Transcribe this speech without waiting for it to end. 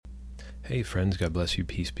Hey friends, God bless you,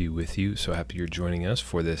 peace be with you. So happy you're joining us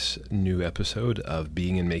for this new episode of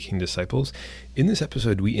Being and Making Disciples. In this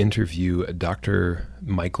episode, we interview Dr.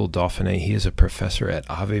 Michael Dauphinais. He is a professor at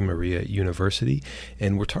Ave Maria University,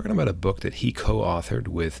 and we're talking about a book that he co-authored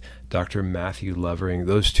with Dr. Matthew Levering.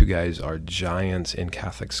 Those two guys are giants in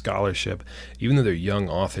Catholic scholarship. Even though they're young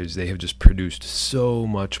authors, they have just produced so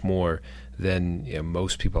much more than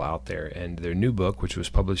most people out there. And their new book, which was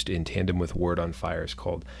published in tandem with Word on Fire, is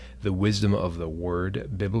called The Wisdom of the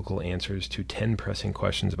Word, Biblical Answers to 10 Pressing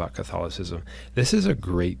Questions About Catholicism. This is a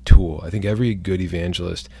great tool. I think every good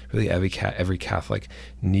evangelist, really every Catholic,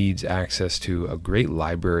 needs access to a great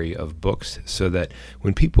library of books so that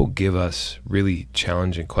when people give us really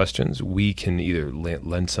challenging questions, we can either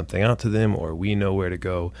lend something out to them or we know where to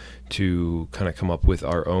go to kind of come up with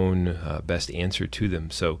our own best answer to them.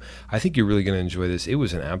 So I think you're really going to enjoy this. It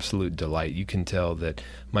was an absolute delight. You can tell that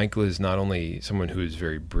Michael is not only someone who is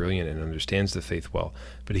very brilliant and understands the faith well,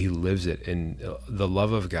 but he lives it. And the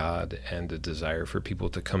love of God and the desire for people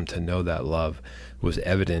to come to know that love was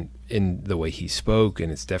evident in the way he spoke, and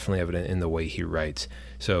it's definitely evident in the way he writes.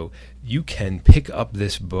 So you can pick up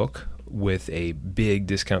this book with a big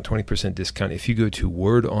discount, 20% discount, if you go to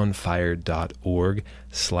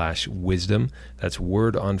wordonfire.org/wisdom. That's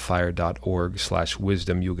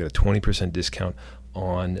wordonfire.org/wisdom. You'll get a 20% discount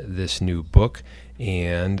on this new book,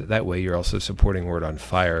 and that way you're also supporting Word on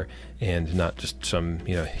Fire and not just some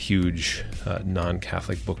huge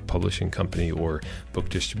non-Catholic book publishing company or book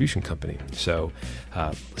distribution company. So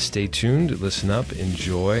stay tuned, listen up,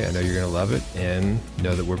 enjoy. I know you're going to love it, and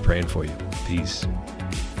know that we're praying for you. Peace.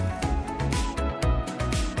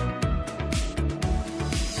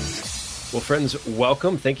 Well, friends,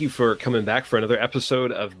 welcome. Thank you for coming back for another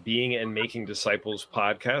episode of Being and Making Disciples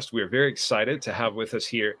podcast. We are very excited to have with us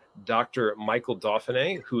here Dr. Michael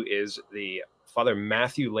Dauphinais, who is the Father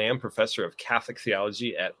Matthew Lamb Professor of Catholic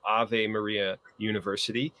Theology at Ave Maria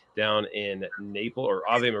University down in Naples, or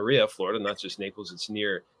Ave Maria, Florida, not just Naples, it's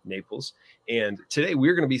near Naples. And today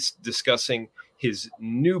we're going to be discussing his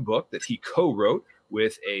new book that he co-wrote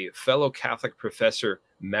with a fellow Catholic professor,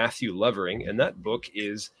 Matthew Levering, and that book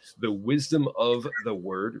is The Wisdom of the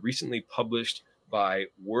Word, recently published by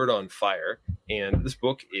Word on Fire. And this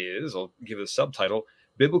book is, I'll give it a subtitle,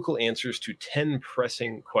 Biblical Answers to 10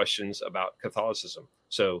 Pressing Questions About Catholicism.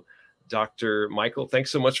 So, Dr. Michael,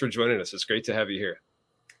 thanks so much for joining us. It's great to have you here.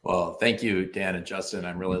 Well, thank you, Dan and Justin.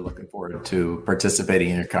 I'm really looking forward to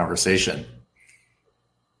participating in your conversation.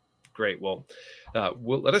 Great. Well,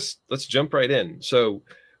 let's jump right in. So,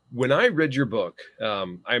 when I read your book,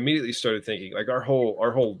 I immediately started thinking, like, our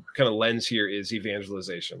whole kind of lens here is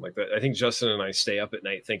evangelization. Like, I think Justin and I stay up at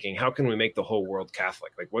night thinking, how can we make the whole world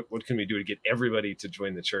Catholic? Like, what can we do to get everybody to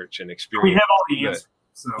join the church and experience? We have all the answers.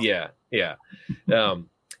 So. Yeah.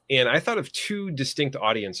 And I thought of two distinct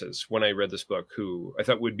audiences when I read this book who I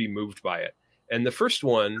thought would be moved by it. And the first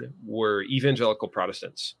one were evangelical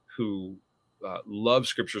Protestants who love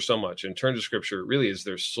Scripture so much and turn to Scripture really as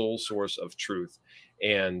their sole source of truth.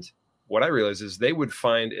 And what I realized is they would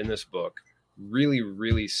find in this book really,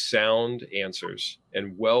 really sound answers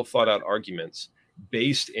and well thought out arguments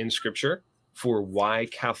based in Scripture for why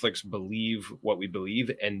Catholics believe what we believe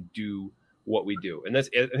and do what we do. And I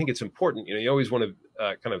think it's important. You always want to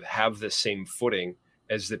kind of have the same footing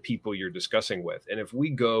as the people you're discussing with. And if we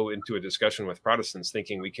go into a discussion with Protestants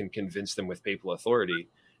thinking we can convince them with papal authority,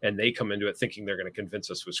 and they come into it thinking they're going to convince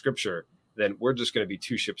us with Scripture, then we're just going to be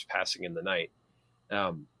two ships passing in the night.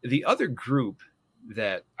 The other group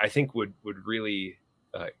that I think would really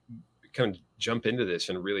kind of jump into this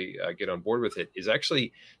and really get on board with it is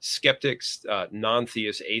actually skeptics,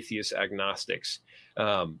 non-theists, atheists, agnostics.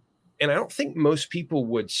 And I don't think most people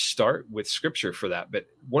would start with Scripture for that. But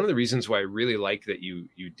one of the reasons why I really like that you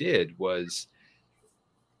did was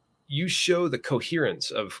you show the coherence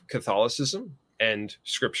of Catholicism and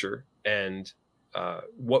Scripture and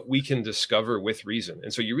what we can discover with reason.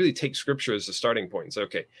 And so you really take Scripture as the starting point and say,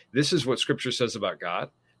 okay, this is what Scripture says about God.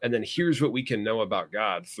 And then here's what we can know about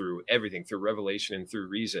God through everything, through revelation and through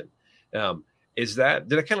reason. Did I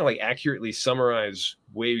kind of like accurately summarize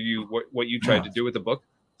what you tried to do with the book?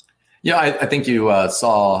 Yeah, I think you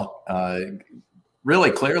saw really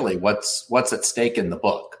clearly what's at stake in the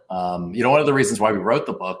book. One of the reasons why we wrote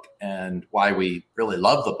the book and why we really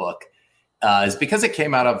love the book is because it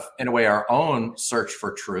came out of, in a way, our own search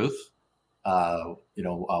for truth.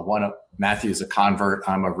 One of Matthew's a convert,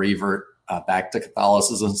 I'm a revert back to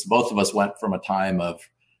Catholicism. So both of us went from a time of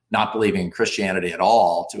not believing in Christianity at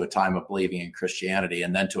all to a time of believing in Christianity,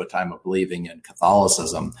 and then to a time of believing in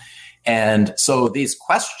Catholicism. And so these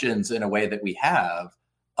questions, in a way, that we have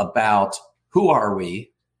about who are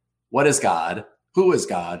we, What is God? Who is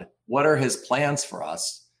God? What are his plans for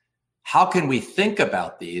us? How can we think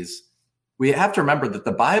about these? We have to remember that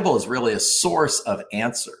the Bible is really a source of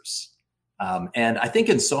answers. And I think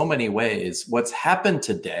in so many ways, what's happened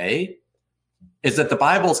today is that the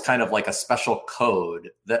Bible is kind of like a special code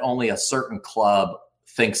that only a certain club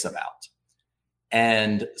thinks about.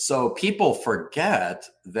 And so people forget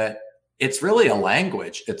that it's really a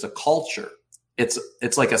language. It's a culture.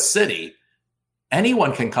 It's like a city.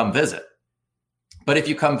 Anyone can come visit. But if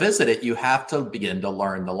you come visit it, you have to begin to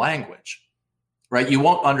learn the language, right? You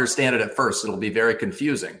won't understand it at first. It'll be very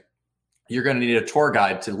confusing. You're going to need a tour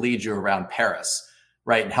guide to lead you around Paris,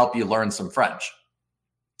 right? And help you learn some French.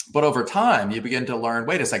 But over time, you begin to learn,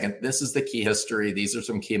 wait a second, this is the key history. These are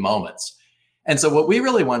some key moments. And so what we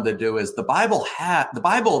really wanted to do is the Bible,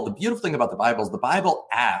 the beautiful thing about the Bible is the Bible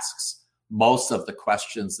asks most of the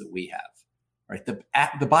questions that we have, right?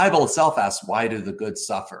 The Bible itself asks, why do the good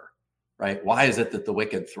suffer, right? Why is it that the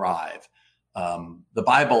wicked thrive? The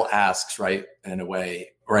Bible asks, right, in a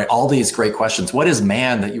way, right, all these great questions. What is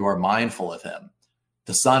man that you are mindful of him?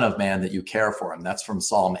 The Son of Man that you care for him. That's from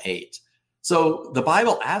Psalm 8. So the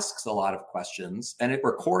Bible asks a lot of questions and it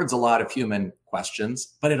records a lot of human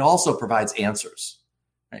questions, but it also provides answers,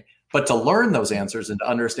 right? But to learn those answers and to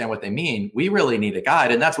understand what they mean, we really need a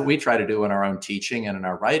guide. And that's what we try to do in our own teaching and in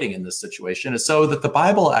our writing in this situation, is so that the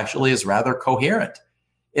Bible actually is rather coherent.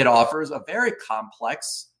 It offers a very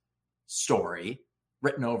complex story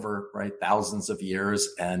written over, right, thousands of years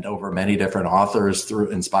and over many different authors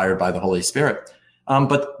inspired by the Holy Spirit.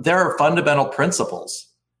 But there are fundamental principles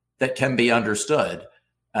that can be understood.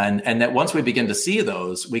 And that once we begin to see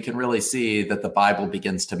those, we can really see that the Bible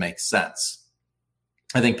begins to make sense.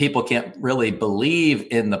 I think people can't really believe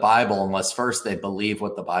in the Bible unless first they believe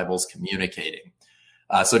what the Bible's communicating.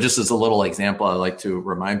 So just as a little example, I like to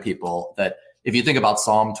remind people that if you think about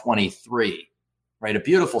Psalm 23, right, a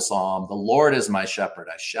beautiful psalm, the Lord is my shepherd,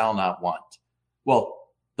 I shall not want. Well,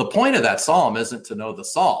 the point of that psalm isn't to know the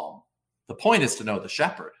psalm. The point is to know the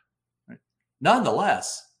shepherd. Right?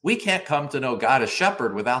 Nonetheless, we can't come to know God as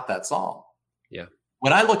shepherd without that psalm. Yeah.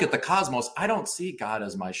 When I look at the cosmos, I don't see God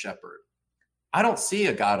as my shepherd. I don't see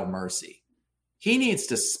a God of mercy. He needs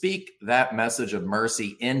to speak that message of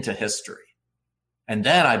mercy into history. And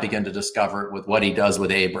then I begin to discover it with what he does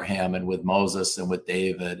with Abraham and with Moses and with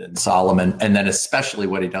David and Solomon, and then especially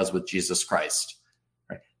what he does with Jesus Christ.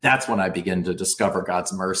 Right? That's when I begin to discover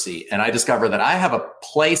God's mercy. And I discover that I have a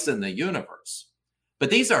place in the universe. But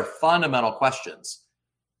these are fundamental questions.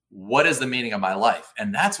 What is the meaning of my life?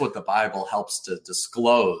 And that's what the Bible helps to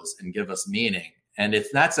disclose and give us meaning. And in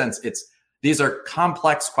that sense, these are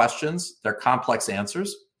complex questions. They're complex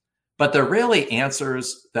answers, but they're really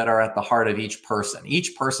answers that are at the heart of each person.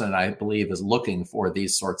 Each person, I believe, is looking for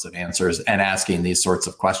these sorts of answers and asking these sorts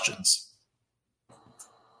of questions.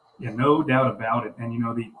 Yeah, no doubt about it. And,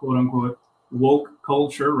 the quote unquote woke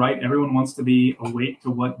culture, right? Everyone wants to be awake to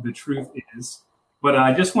what the truth is. But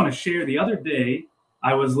I just want to share, the other day,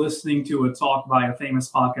 I was listening to a talk by a famous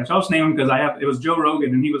podcast. I'll just name him because it was Joe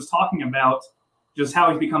Rogan, and he was talking about just how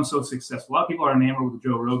he's become so successful. A lot of people are enamored with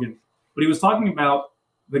Joe Rogan, but he was talking about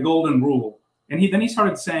the golden rule. And then he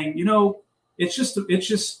started saying, it's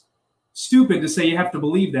just stupid to say you have to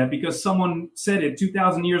believe that because someone said it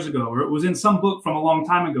 2,000 years ago, or it was in some book from a long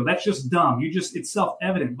time ago. That's just dumb. It's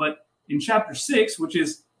self-evident. But in chapter 6, which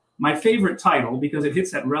is my favorite title because it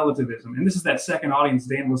hits that relativism. And this is that second audience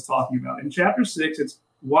Dan was talking about. In chapter 6, it's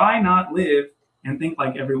why not live and think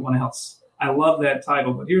like everyone else? I love that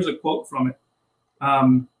title, but here's a quote from it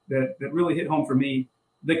that really hit home for me.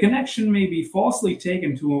 The connection may be falsely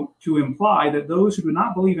taken to imply that those who do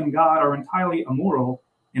not believe in God are entirely immoral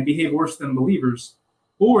and behave worse than believers.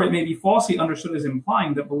 Or it may be falsely understood as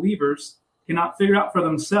implying that believers cannot figure out for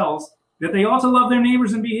themselves that they ought to love their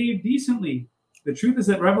neighbors and behave decently. The truth is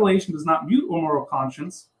that Revelation does not mute our moral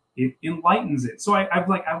conscience; it enlightens it. So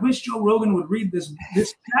I wish Joe Rogan would read this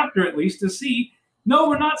chapter at least to see. No,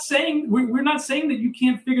 we're not saying that you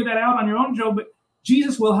can't figure that out on your own, Joe. But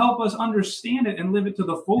Jesus will help us understand it and live it to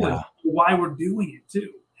the fullest. Yeah. Why we're doing it too.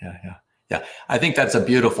 Yeah. I think that's a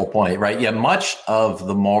beautiful point, right? Yeah, much of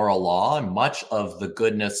the moral law and much of the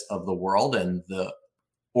goodness of the world and the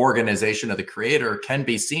organization of the Creator can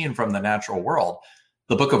be seen from the natural world.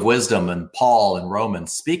 The Book of Wisdom and Paul and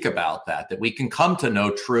Romans speak about that we can come to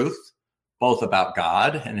know truth, both about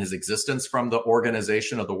God and his existence from the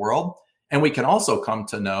organization of the world. And we can also come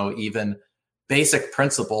to know even basic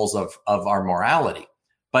principles of our morality.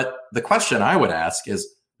 But the question I would ask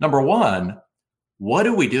is, number one, what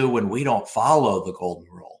do we do when we don't follow the golden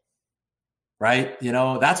rule? right?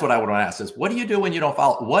 That's what I would want to ask is, what do you do when you don't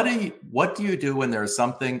follow? What do you do when there's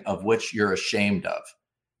something of which you're ashamed of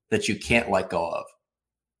that you can't let go of?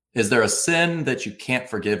 Is there a sin that you can't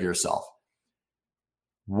forgive yourself?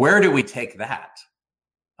 Where do we take that?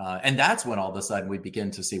 And that's when all of a sudden we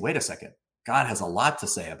begin to see, wait a second, God has a lot to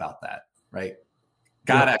say about that, right?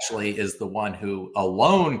 God actually is the one who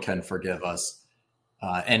alone can forgive us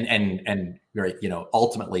and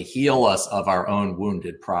ultimately heal us of our own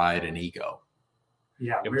wounded pride and ego.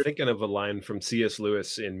 Yeah, I'm thinking of a line from C.S.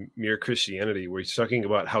 Lewis in Mere Christianity, where he's talking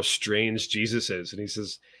about how strange Jesus is. And he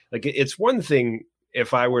says, like, it's one thing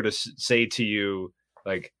if I were to say to you,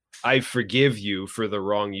 like, I forgive you for the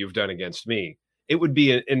wrong you've done against me. It would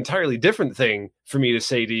be an entirely different thing for me to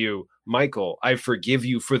say to you, Michael, I forgive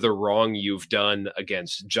you for the wrong you've done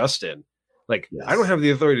against Justin. Like, yes. I don't have the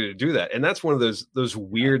authority to do that. And that's one of those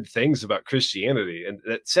weird things about Christianity. And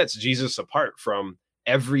that sets Jesus apart from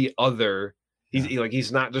every other.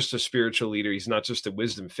 He's not just a spiritual leader. He's not just a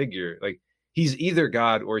wisdom figure. Like, he's either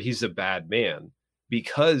God or he's a bad man,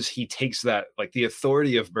 because he takes that, like, the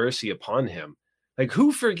authority of mercy upon him. Like,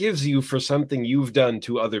 who forgives you for something you've done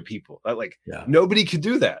to other people? Nobody could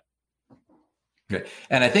do that. Okay.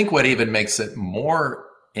 And I think what even makes it more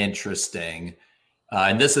interesting,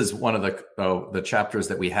 and this is one of the chapters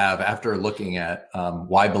that we have after looking at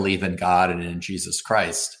why believe in God and in Jesus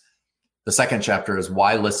Christ. The second chapter is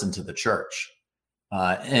why listen to the church.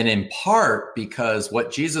 And in part because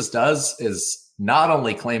what Jesus does is not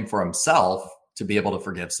only claim for himself to be able to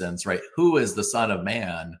forgive sins, right? Who is the Son of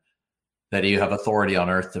Man that you have authority on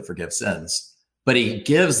earth to forgive sins? But he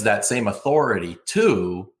gives that same authority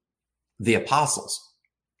to the apostles.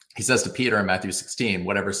 He says to Peter in Matthew 16,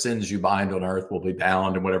 whatever sins you bind on earth will be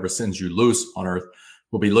bound, and whatever sins you loose on earth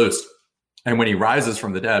will be loosed. And when he rises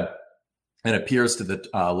from the dead and appears to the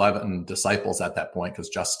 11 disciples at that point, because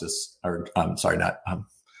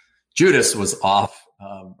Judas was off,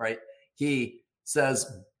 right? He says,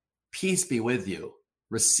 peace be with you.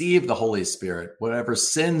 Receive the Holy Spirit. Whatever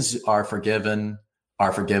sins are forgiven,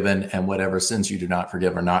 and whatever sins you do not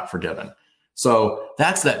forgive are not forgiven. So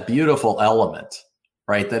that's that beautiful element,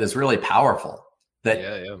 right? That is really powerful.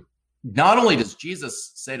 That not only does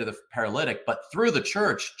Jesus say to the paralytic, but through the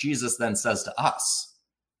church, Jesus then says to us,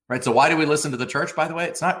 right? So why do we listen to the church, by the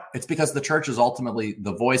way? It's because the church is ultimately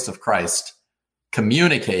the voice of Christ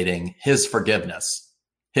communicating his forgiveness,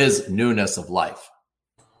 his newness of life.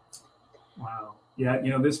 Wow.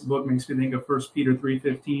 Yeah, this book makes me think of 1 Peter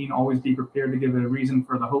 3:15. Always be prepared to give a reason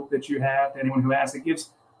for the hope that you have to anyone who asks. It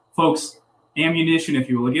gives folks ammunition, if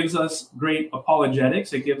you will. It gives us great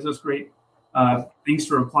apologetics. It gives us great things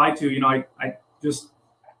to reply to. I just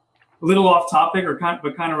a little off topic,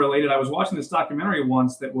 but kind of related. I was watching this documentary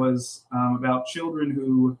once that was about children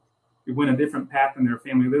who went a different path in their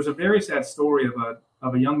family. There's a very sad story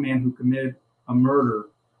of a young man who committed a murder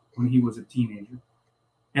when he was a teenager.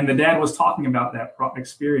 And the dad was talking about that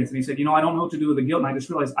experience. And he said, I don't know what to do with the guilt. And I just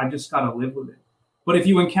realized I just got to live with it. But if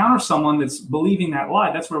you encounter someone that's believing that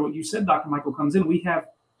lie, that's where what you said, Dr. Michael, comes in. We have,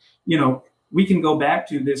 we can go back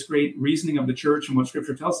to this great reasoning of the church and what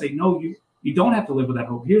Scripture tells, say, no, you don't have to live with that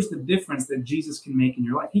hope. Here's the difference that Jesus can make in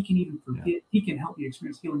your life. He can even forget. Yeah. He can help you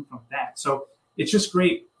experience healing from that. So it's just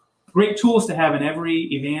great tools to have in every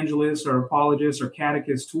evangelist or apologist or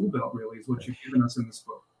catechist tool belt, really, is what you've given us in this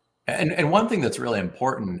book. And one thing that's really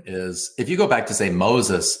important is if you go back to, say,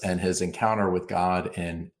 Moses and his encounter with God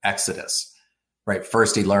in Exodus, right?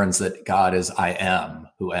 First, he learns that God is I am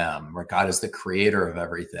who am, or God is the creator of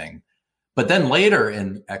everything. But then later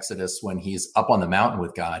in Exodus, when he's up on the mountain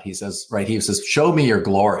with God, he says, show me your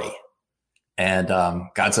glory. And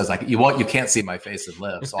God says, you can't see my face and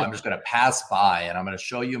live. So I'm just going to pass by and I'm going to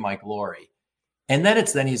show you my glory. And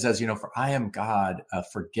then he says, for I am God,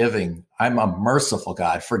 forgiving. I'm a merciful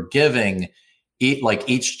God, forgiving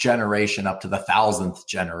each generation up to the 1,000th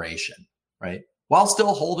generation, right? While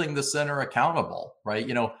still holding the sinner accountable, right?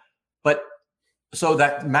 But so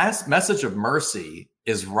that message of mercy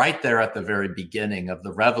is right there at the very beginning of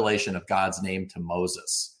the revelation of God's name to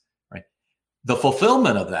Moses, right? The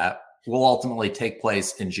fulfillment of that will ultimately take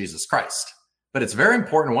place in Jesus Christ. But it's very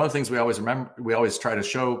important. One of the things we always try to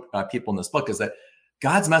show people in this book is that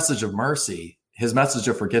God's message of mercy, his message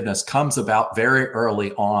of forgiveness, comes about very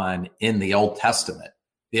early on in the Old Testament.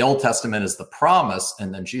 The Old Testament is the promise,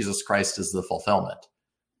 and then Jesus Christ is the fulfillment.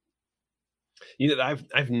 I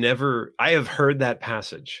have heard that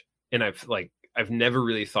passage, and I've never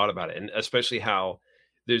really thought about it, and especially how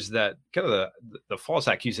there's that kind of the false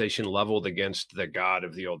accusation leveled against the God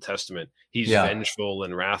of the Old Testament. He's vengeful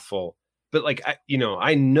and wrathful. but like,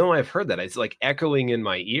 I know I've heard that. It's like echoing in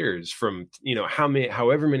my ears from,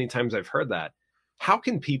 however many times I've heard that. How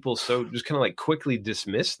can people so just kind of like quickly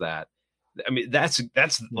dismiss that? I mean, that's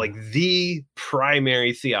like the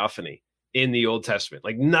primary theophany in the Old Testament,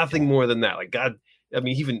 like nothing more than that. Like God, I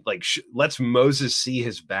mean, he even like lets Moses see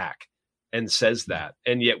his back and says that.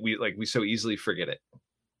 And yet we so easily forget it.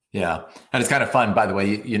 Yeah. And it's kind of fun, by the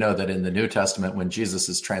way, you know that in the New Testament, when Jesus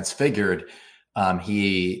is transfigured,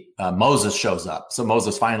 Moses shows up. So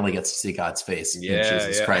Moses finally gets to see God's face in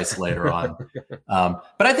Jesus Christ later on.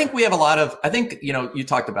 But I think we have you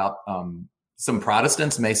talked about some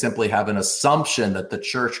Protestants may simply have an assumption that the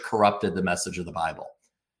church corrupted the message of the Bible.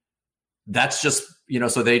 That's just,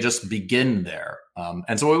 so they just begin there.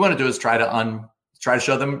 And so what we want to do is try to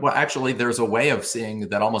show them, well, actually, there's a way of seeing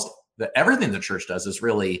that everything the church does is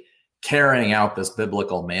really carrying out this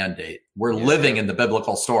biblical mandate. We're living in the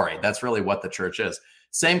biblical story. That's really what the church is.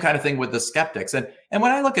 Same kind of thing with the skeptics. And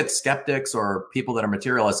when I look at skeptics or people that are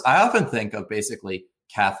materialists, I often think of basically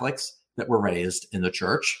Catholics that were raised in the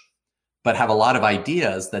church, but have a lot of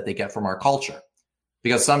ideas that they get from our culture.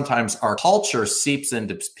 Because sometimes our culture seeps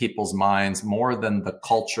into people's minds more than the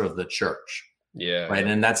culture of the church. Yeah. Right.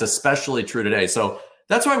 And that's especially true today. So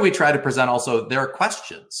that's why we try to present also their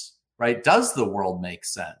questions, right? Does the world make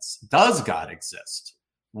sense? Does God exist?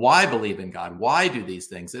 Why believe in God? Why do these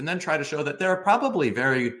things? And then try to show that there are probably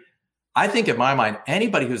I think in my mind,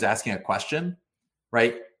 anybody who's asking a question,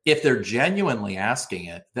 right? If they're genuinely asking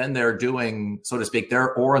it, then they're doing, so to speak,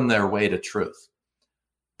 they're on their way to truth.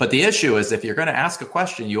 But the issue is if you're going to ask a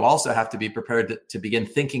question, you also have to be prepared to begin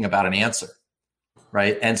thinking about an answer,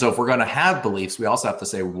 right? And so if we're going to have beliefs, we also have to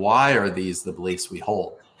say, why are these the beliefs we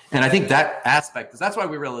hold? And I think that aspect, that's why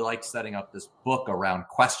we really like setting up this book around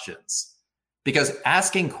questions, because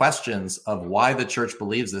asking questions of why the church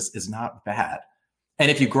believes this is not bad. And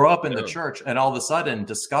if you grow up in the church and all of a sudden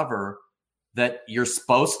discover that you're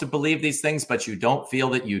supposed to believe these things, but you don't feel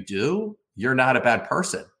that you do, you're not a bad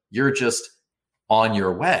person. You're just on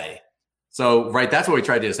your way. So, right, that's what we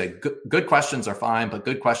try to do, say good questions are fine, but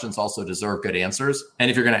good questions also deserve good answers.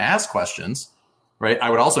 And if you're going to ask questions, right, I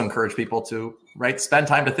would also encourage people to, right, spend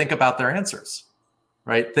time to think about their answers,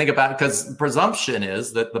 right? Think about, because presumption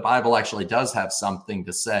is that the Bible actually does have something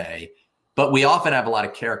to say, but we often have a lot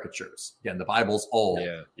of caricatures. Again, the Bible's old.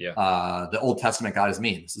 The Old Testament God is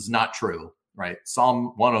mean. This is not true. Right.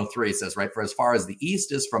 Psalm 103 says, right, for as far as the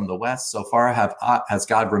east is from the west, so far has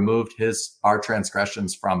God removed our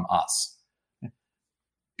transgressions from us.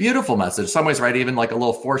 Beautiful message. In some ways, right, even like a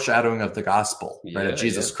little foreshadowing of the gospel, right, of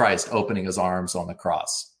Jesus Christ opening his arms on the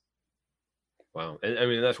cross. Wow. And I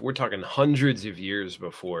mean, we're talking hundreds of years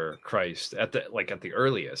before Christ at the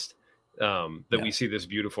earliest, we see this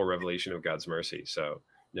beautiful revelation of God's mercy. So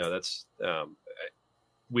that's,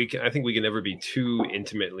 I think we can never be too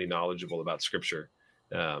intimately knowledgeable about Scripture,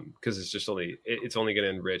 because it's only going to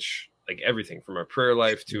enrich like everything from our prayer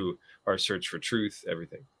life to our search for truth,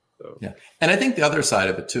 everything. So. Yeah, and I think the other side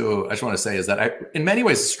of it too, I just want to say is that in many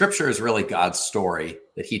ways, Scripture is really God's story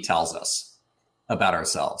that He tells us about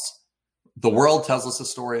ourselves. The world tells us a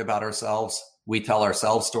story about ourselves. We tell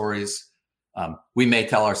ourselves stories. We may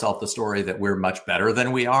tell ourselves the story that we're much better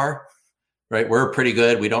than we are. Right, we're pretty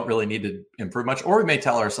good. We don't really need to improve much. Or we may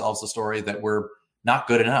tell ourselves a story that we're not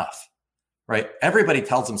good enough. Right, everybody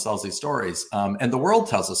tells themselves these stories, and the world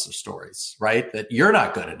tells us the stories. Right, that you're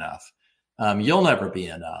not good enough. You'll never be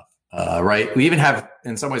enough. Right. We even have,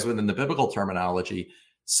 in some ways, within the biblical terminology,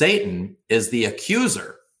 Satan is the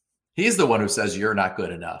accuser. He's the one who says you're not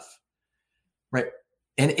good enough. Right,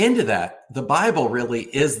 and into that, the Bible really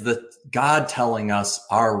is the God telling us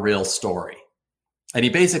our real story, and He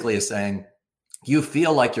basically is saying, you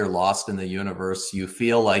feel like you're lost in the universe. You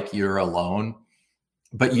feel like you're alone,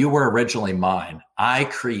 but you were originally mine. I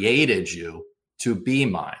created you to be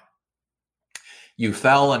mine. You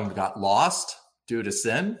fell and got lost due to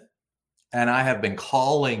sin, and I have been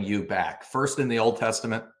calling you back, first in the Old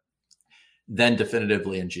Testament, then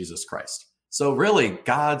definitively in Jesus Christ. So really,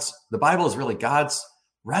 the Bible is really God's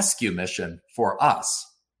rescue mission for us.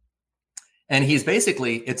 And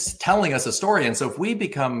it's telling us a story. And so if we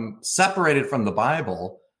become separated from the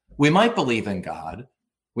Bible, we might believe in God.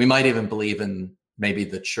 We might even believe in maybe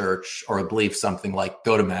the church, or believe something like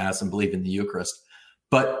go to Mass and believe in the Eucharist.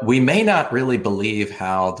 But we may not really believe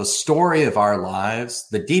how the story of our lives,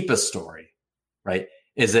 the deepest story, right,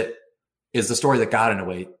 is the story that God in a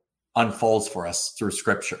way unfolds for us through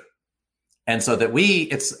Scripture. And so that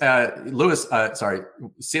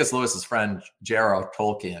C.S. Lewis's friend, J.R.R.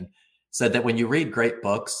 Tolkien, said that when you read great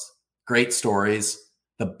books, great stories,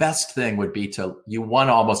 the best thing would be you want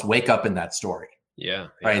to almost wake up in that story. Yeah.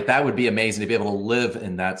 Right. That would be amazing to be able to live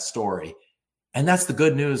in that story. And that's the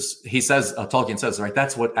good news. He says, Tolkien says, right,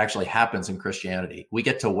 that's what actually happens in Christianity. We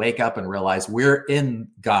get to wake up and realize we're in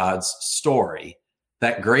God's story,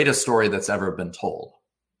 that greatest story that's ever been told.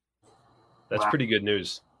 That's pretty good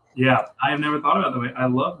news. Yeah, I have never thought about it that way. I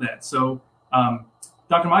love that. So,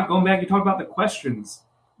 Dr. Mike, going back, you talk about the questions.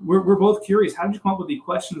 We're both curious. How did you come up with the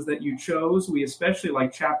questions that you chose? We especially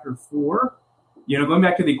like chapter 4. Going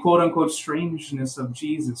back to the quote unquote strangeness of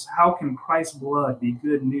Jesus. How can Christ's blood be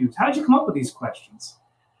good news? How did you come up with these questions?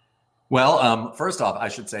 Well, first off, I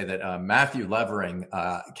should say that Matthew Levering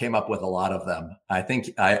came up with a lot of them. I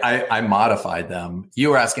think I modified them. You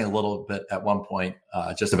were asking a little bit at one point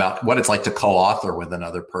just about what it's like to co-author with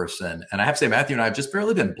another person. And I have to say, Matthew and I have just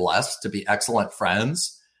really been blessed to be excellent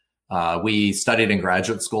friends. We studied in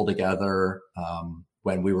graduate school together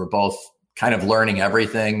when we were both kind of learning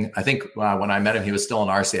everything. I think when I met him, he was still in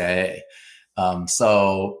RCIA.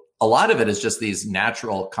 So a lot of it is just these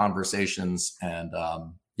natural conversations and,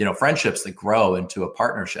 friendships that grow into a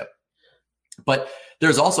partnership. But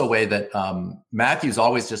there's also a way that Matthew's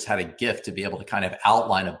always just had a gift to be able to kind of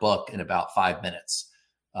outline a book in about 5 minutes.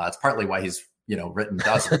 It's partly why he's, written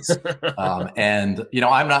dozens. And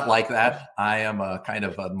I'm not like that. I am a kind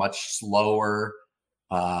of a much slower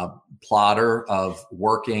plotter of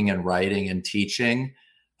working and writing and teaching.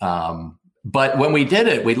 But when we did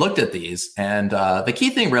it, we looked at these, and the key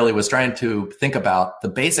thing really was trying to think about the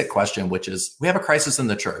basic question, which is we have a crisis in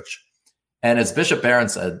the church. And as Bishop Barron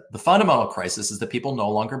said, the fundamental crisis is that people no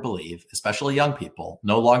longer believe, especially young people,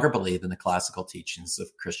 no longer believe in the classical teachings of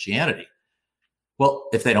Christianity. Well,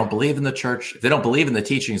 if they don't believe in the church, if they don't believe in the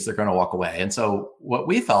teachings, they're going to walk away. And so what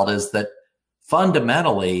we felt is that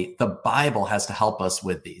fundamentally, the Bible has to help us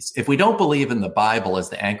with these. If we don't believe in the Bible as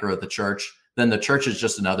the anchor of the church, then the church is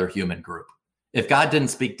just another human group. If God didn't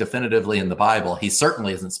speak definitively in the Bible, he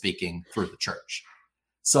certainly isn't speaking through the church.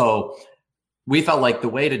 So we felt like the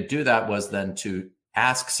way to do that was then to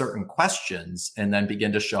ask certain questions and then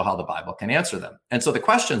begin to show how the Bible can answer them. And so the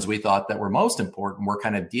questions we thought that were most important were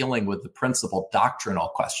kind of dealing with the principal doctrinal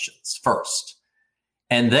questions first,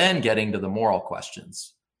 and then getting to the moral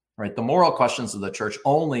questions, right? The moral questions of the church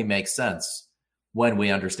only make sense when we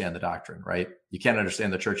understand the doctrine, right? You can't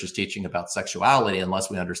understand the church's teaching about sexuality unless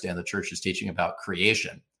we understand the church's teaching about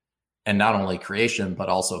creation, and not only creation, but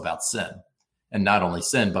also about sin, and not only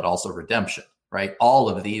sin, but also redemption, right? All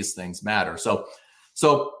of these things matter. So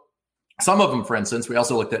some of them, for instance, we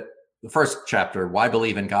also looked at the first chapter, why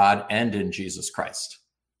believe in God and in Jesus Christ?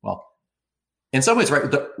 Well, in some ways, right,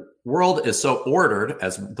 the world is so ordered,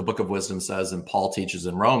 as the Book of Wisdom says, and Paul teaches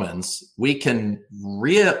in Romans, we can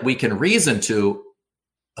reason to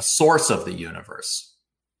a source of the universe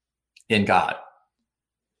in God.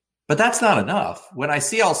 But that's not enough. When I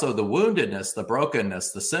see also the woundedness, the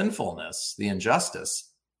brokenness, the sinfulness, the injustice,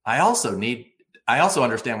 I also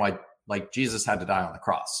understand why, like, Jesus had to die on the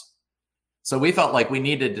cross. So we felt like we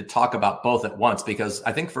needed to talk about both at once, because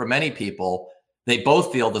I think for many people, they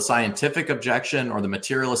both feel the scientific objection or the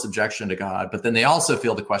materialist objection to God, but then they also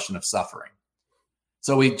feel the question of suffering.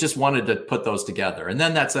 So we just wanted to put those together. And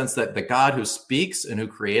then that sense that the God who speaks and who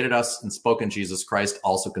created us and spoke in Jesus Christ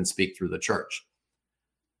also can speak through the church.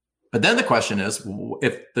 But then the question is,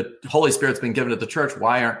 if the Holy Spirit's been given to the church,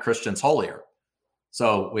 why aren't Christians holier?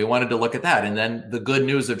 So we wanted to look at that. And then the good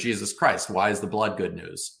news of Jesus Christ. Why is the blood good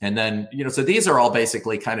news? And then, so these are all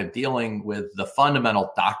basically kind of dealing with the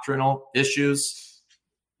fundamental doctrinal issues.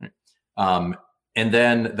 And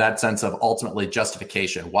then that sense of ultimately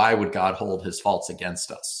justification. Why would God hold his faults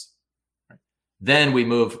against us? Then we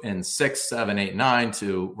move in 6, 7, 8, 9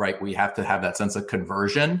 to, right, we have to have that sense of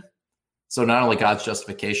conversion. So not only God's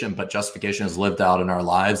justification, but justification is lived out in our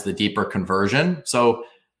lives, the deeper conversion. So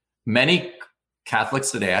many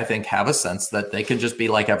Catholics today, I think, have a sense that they can just be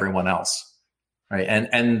like everyone else, right?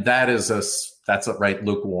 And that's right,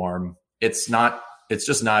 lukewarm. It's not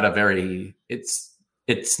a very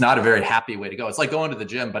happy way to go. It's like going to the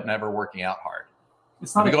gym but never working out hard.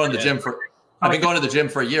 I've been going to the gym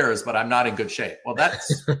for years, but I'm not in good shape. Well,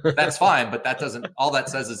 that's fine, but all that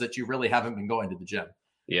says is that you really haven't been going to the gym.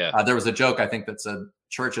 Yeah. There was a joke, I think, that said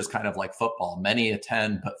church is kind of like football. Many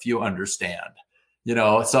attend, but few understand.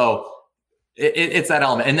 So it's that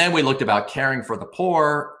element. And then we looked about caring for the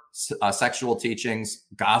poor, sexual teachings,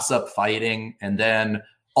 gossip, fighting, and then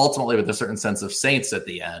ultimately with a certain sense of saints at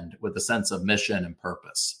the end, with a sense of mission and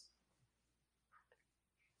purpose.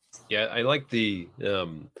 Yeah, I like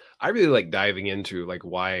I really like diving into like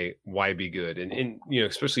why be good, and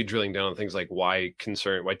especially drilling down on things like why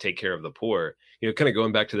take care of the poor. Kind of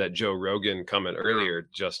going back to that Joe Rogan comment earlier,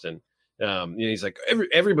 Justin. He's like,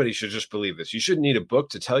 everybody should just believe this. You shouldn't need a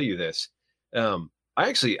book to tell you this.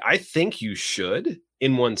 I think you should,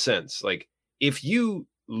 in one sense. Like, if you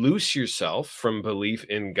loose yourself from belief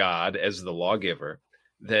in God as the lawgiver,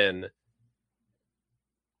 then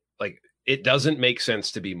like it doesn't make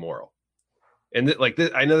sense to be moral. And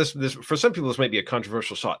I know this for some people, this might be a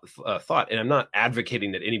controversial thought, and I'm not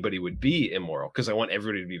advocating that anybody would be immoral, because I want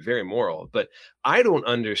everybody to be very moral. But I don't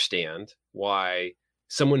understand why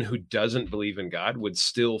someone who doesn't believe in God would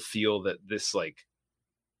still feel that this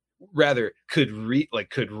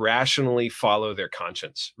could rationally follow their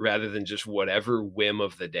conscience rather than just whatever whim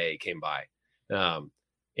of the day came by. One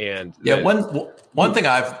thing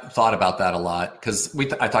I've thought about that a lot, because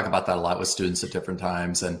I talk about that a lot with students at different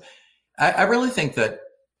times, and I really think that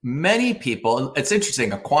many people, it's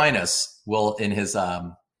interesting, Aquinas will in his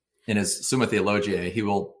Summa Theologiae, he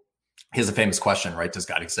has a famous question, right? Does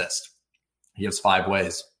God exist? He has 5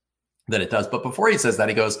 ways that it does. But before he says that,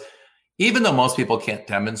 he goes, even though most people can't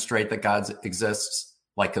demonstrate that God exists,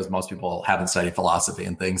 like because most people haven't studied philosophy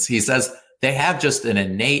and things, he says they have just an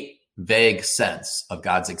innate, vague sense of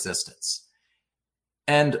God's existence.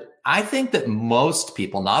 And I think that most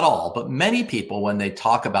people, not all, but many people, when they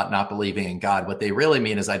talk about not believing in God, what they really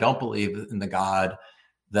mean is, I don't believe in the God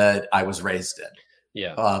that I was raised in.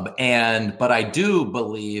 Yeah. But I do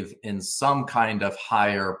believe in some kind of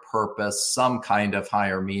higher purpose, some kind of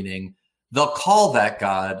higher meaning. They'll call that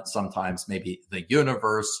God sometimes maybe the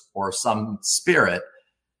universe or some spirit,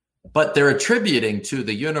 but they're attributing to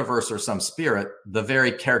the universe or some spirit the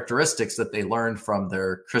very characteristics that they learned from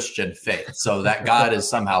their Christian faith. So that God is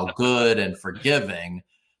somehow good and forgiving.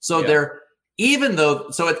 So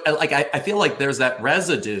I feel like there's that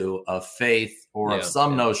residue of faith or of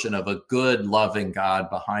some notion of a good, loving God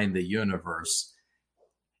behind the universe.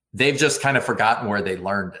 They've just kind of forgotten where they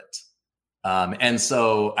learned it. And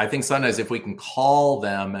so I think sometimes if we can call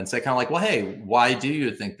them and say kind of like, well, hey, why do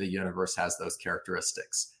you think the universe has those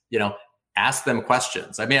characteristics? Ask them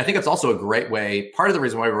questions. I mean, I think it's also a great way. Part of the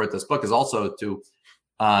reason why we wrote this book is also to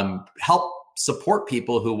help support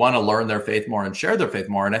people who want to learn their faith more and share their faith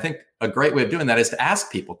more. And I think a great way of doing that is to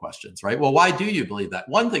ask people questions, right? Well, why do you believe that?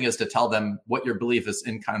 One thing is to tell them what your belief is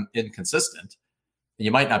inconsistent, and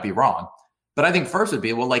you might not be wrong. But I think first would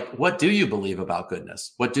be, well, like, what do you believe about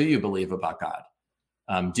goodness? What do you believe about God?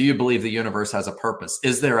 Do you believe the universe has a purpose?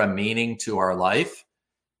 Is there a meaning to our life?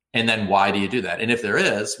 And then why do you do that? And if there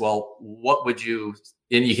is, well, and you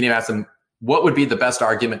can even ask them, what would be the best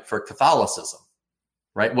argument for Catholicism,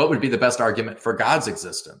 right? What would be the best argument for God's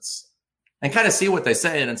existence? And kind of see what they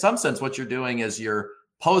say. And in some sense, what you're doing is you're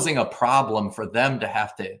posing a problem for them to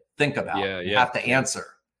have to think about, have to answer.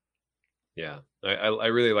 Yeah, I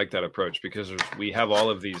really like that approach, because we have all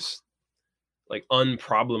of these like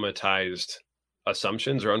unproblematized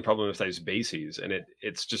assumptions or unproblematized bases, and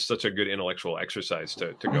it's just such a good intellectual exercise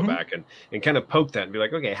to go back and kind of poke that and be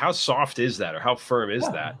like, okay, how soft is that, or how firm is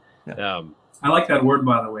that? I like that word,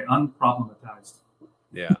 by the way, unproblematized.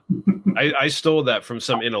 Yeah. I stole that from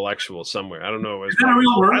some intellectual somewhere. I don't know. Is that a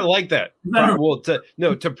real word? I like that.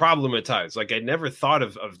 To problematize. Like, I never thought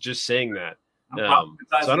of just saying that. So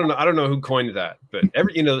I don't know who coined that, but I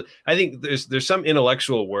think there's some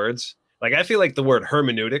intellectual words. Like, I feel like the word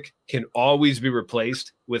hermeneutic can always be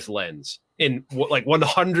replaced with lens in like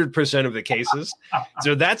 100% of the cases.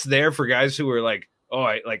 So that's there for guys who are like,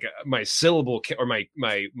 oh, my syllable or my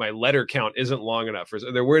letter count isn't long enough, or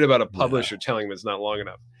they're worried about a publisher telling them it's not long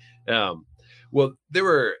enough. Well, there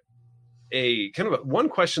were a kind of one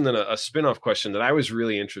question, then a spin-off question that I was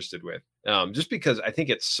really interested with, just because I think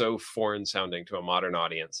it's so foreign sounding to a modern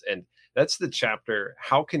audience. And that's the chapter,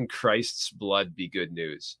 How Can Christ's Blood Be Good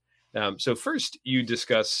News? So first, you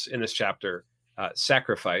discuss in this chapter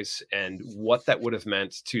sacrifice and what that would have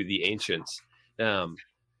meant to the ancients.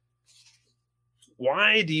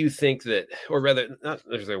 Why do you think that, or rather, not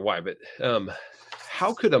necessarily why, but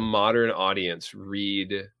how could a modern audience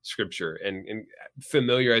read Scripture and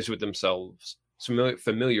familiarize themselves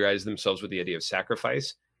with the idea of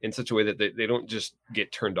sacrifice in such a way that they don't just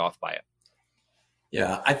get turned off by it?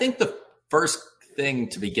 Yeah, I think the first thing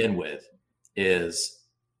to begin with is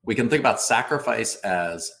we can think about sacrifice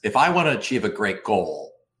as, if I want to achieve a great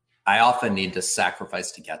goal, I often need to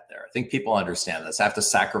sacrifice to get there. I think people understand this. I have to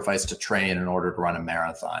sacrifice to train in order to run a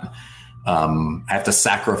marathon. I have to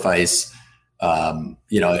sacrifice,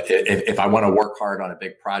 if I want to work hard on a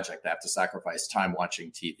big project, I have to sacrifice time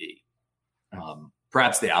watching TV.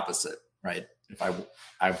 Perhaps the opposite, right?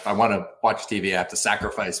 If I want to watch TV, I have to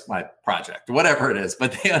sacrifice my project, whatever it is,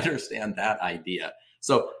 but they understand that idea.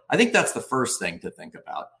 So I think that's the first thing to think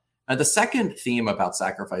about. The second theme about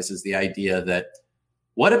sacrifice is the idea that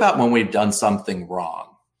What about when we've done something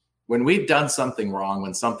wrong? When we've done something wrong,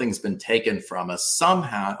 when something's been taken from us,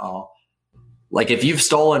 somehow, like if you've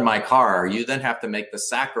stolen my car, you then have to make the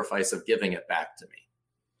sacrifice of giving it back to me.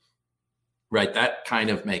 Right? That kind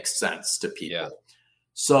of makes sense to people. Yeah.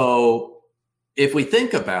 So if we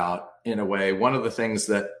think about, in a way, one of the things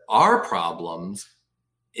that are problems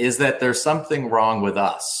is that there's something wrong with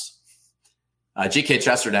us. G.K.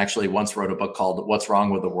 Chesterton actually once wrote a book called What's Wrong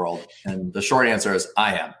with the World? And the short answer is,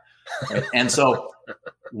 I am. Right? And so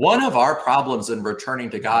one of our problems in returning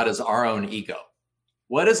to God is our own ego.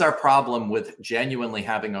 What is our problem with genuinely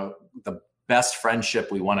having the best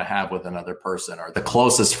friendship we want to have with another person, or the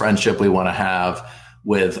closest friendship we want to have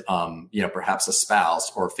with, perhaps a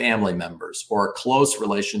spouse or family members, or a close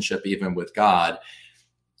relationship even with God?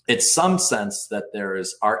 It's some sense that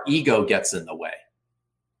our ego gets in the way.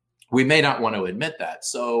 We may not want to admit that.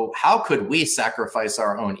 So how could we sacrifice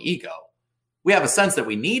our own ego? We have a sense that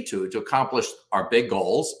we need to accomplish our big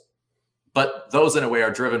goals, but those in a way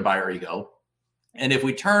are driven by our ego. And if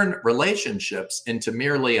we turn relationships into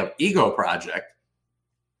merely an ego project,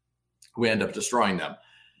 we end up destroying them.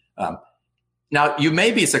 Now, you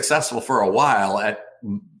may be successful for a while at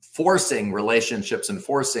forcing relationships and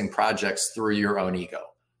forcing projects through your own ego,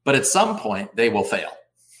 but at some point they will fail.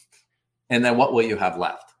 And then what will you have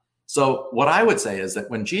left? So what I would say is that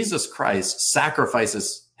when Jesus Christ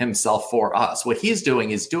sacrifices himself for us, what he's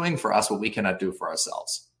doing is doing for us what we cannot do for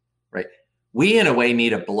ourselves, right? We, in a way,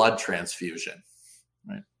 need a blood transfusion,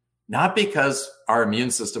 right? Not because our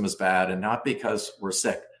immune system is bad and not because we're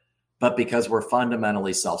sick, but because we're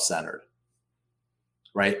fundamentally self-centered,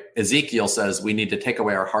 right? Ezekiel says we need to take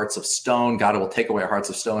away our hearts of stone. God will take away our hearts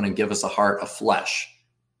of stone and give us a heart of flesh.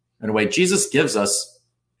 In a way, Jesus gives us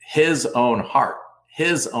his own heart,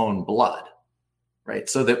 his own blood, right?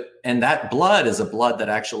 And that blood is a blood that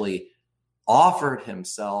actually offered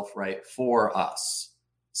himself, right, for us,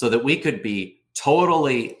 so that we could be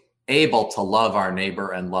totally able to love our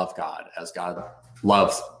neighbor and love God as God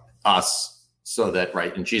loves us, so that,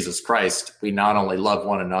 right, in Jesus Christ, we not only love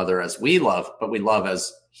one another as we love, but we love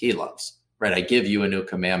as he loves, right? I give you a new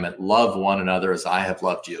commandment, love one another as I have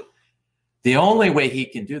loved you. The only way he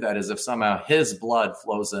can do that is if somehow his blood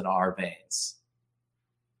flows in our veins,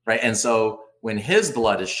 right? And so when his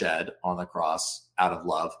blood is shed on the cross out of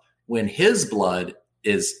love, when his blood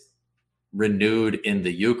is renewed in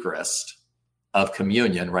the Eucharist of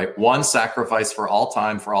communion, right? One sacrifice for all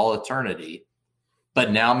time, for all eternity,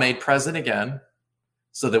 but now made present again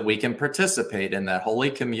so that we can participate in that holy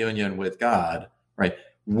communion with God, right?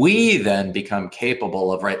 We then become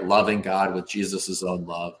capable of, right, loving God with Jesus's own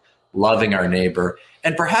love, loving our neighbor,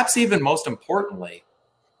 and perhaps even most importantly,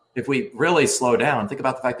 if we really slow down, think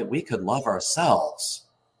about the fact that we could love ourselves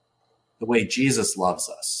the way Jesus loves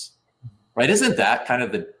us, right? Isn't that kind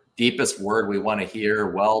of the deepest word we want to hear?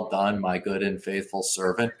 Well done, my good and faithful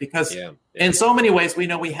servant. Because in so many ways, we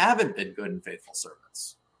know we haven't been good and faithful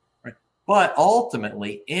servants, right? But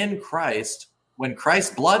ultimately, in Christ, when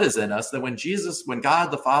Christ's blood is in us, that when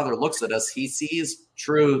God the Father looks at us, he sees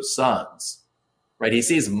true sons, right? He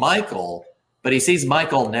sees Michael, but he sees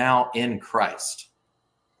Michael now in Christ.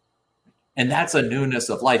 And that's a newness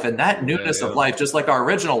of life. And that newness of life, just like our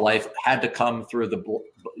original life, had to come through the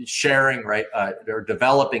sharing, right, or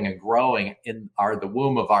developing and growing in the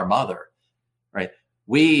womb of our mother, right?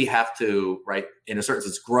 We have to, right, in a certain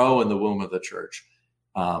sense, grow in the womb of the church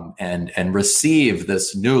and receive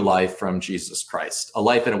this new life from Jesus Christ, a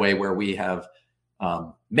life in a way where we have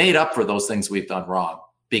made up for those things we've done wrong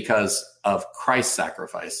because of Christ's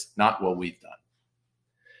sacrifice, not what we've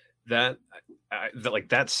done.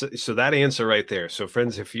 So that answer right there. So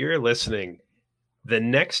friends, if you're listening, the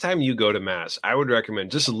next time you go to Mass, I would recommend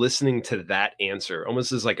just listening to that answer,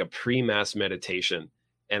 almost as like a pre-Mass meditation.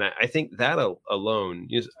 And I think that alone,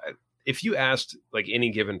 if you asked like any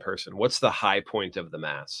given person, what's the high point of the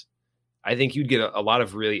Mass? I think you'd get a lot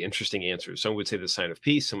of really interesting answers. Some would say the sign of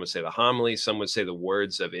peace. Some would say the homily. Some would say the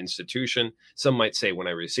words of institution. Some might say when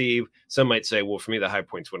I receive. Some might say, well, for me, the high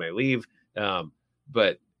point's when I leave.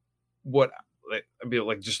 But what I'd be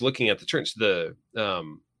like, just looking at the church,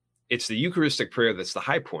 it's the Eucharistic prayer that's the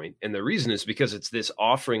high point. And the reason is because it's this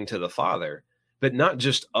offering to the Father, but not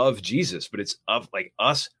just of Jesus, but it's of like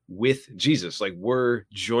us with Jesus, like we're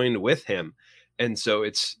joined with him. And so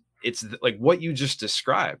it's like what you just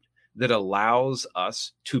described that allows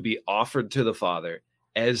us to be offered to the Father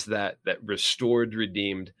as that restored,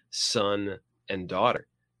 redeemed son and daughter.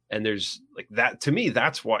 And there's like that, to me,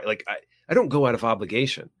 that's why, like, I don't go out of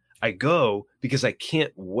obligation. I go because I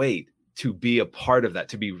can't wait to be a part of that,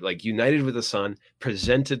 to be like united with the Son,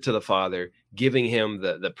 presented to the Father, giving him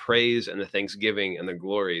the praise and the thanksgiving and the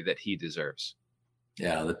glory that he deserves.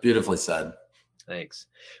 Yeah, that's beautifully said. Thanks.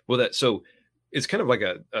 Well, so it's kind of like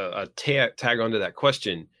a tag onto that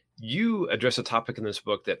question. You address a topic in this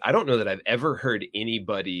book that I don't know that I've ever heard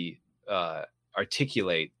anybody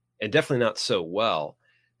articulate, and definitely not so well.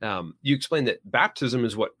 You explain that baptism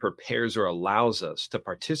is what prepares or allows us to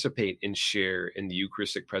participate and share in the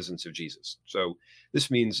Eucharistic presence of Jesus. So this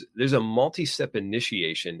means there's a multi-step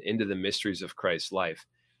initiation into the mysteries of Christ's life.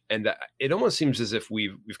 And it almost seems as if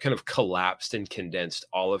we've kind of collapsed and condensed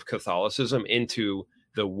all of Catholicism into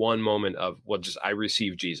the one moment of, well, just I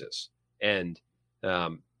receive Jesus. And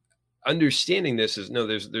understanding this is, no,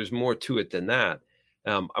 there's more to it than that.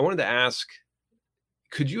 I wanted to ask,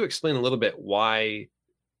 could you explain a little bit why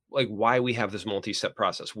we have this multi-step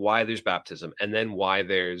process, why there's baptism, and then why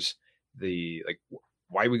there's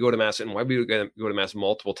why we go to Mass and why we go to Mass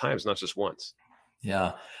multiple times, not just once?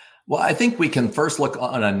 Yeah. Well, I think we can first look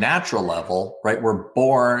on a natural level, right? We're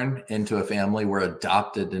born into a family, we're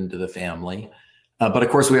adopted into the family. But of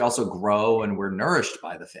course, we also grow and we're nourished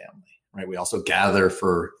by the family, right? We also gather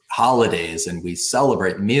for holidays and we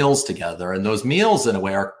celebrate meals together. And those meals, in a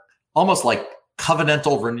way, are almost like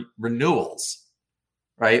covenantal renewals,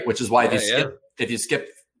 right? Which is why if you skip,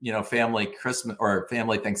 family Christmas or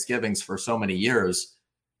family Thanksgivings for so many years,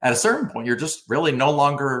 at a certain point, you're just really no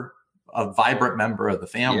longer a vibrant member of the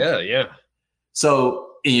family. Yeah. So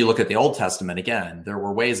you look at the Old Testament again, there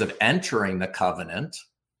were ways of entering the covenant,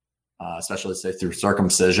 especially say through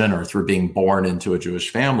circumcision or through being born into a Jewish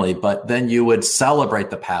family. But then you would celebrate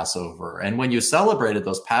the Passover. And when you celebrated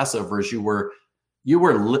those Passovers, you were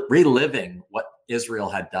reliving what Israel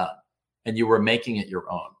had done and you were making it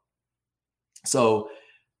your own. So,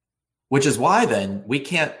 which is why then we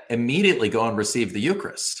can't immediately go and receive the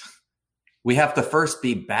Eucharist. We have to first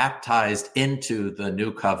be baptized into the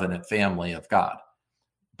new covenant family of God.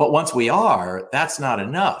 But once we are, that's not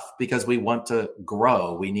enough because we want to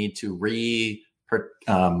grow. We need to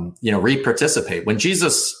re-participate. When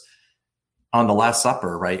Jesus on the Last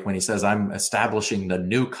Supper, right, when he says, I'm establishing the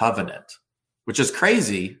new covenant, which is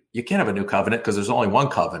crazy. You can't have a new covenant because there's only one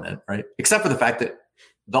covenant, right? Except for the fact that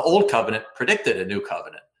the old covenant predicted a new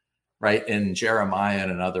covenant, right? In Jeremiah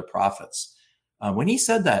and in other prophets. When he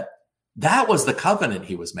said that, that was the covenant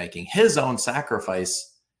he was making, his own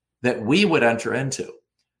sacrifice that we would enter into.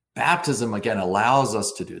 Baptism, again, allows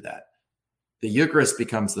us to do that. The Eucharist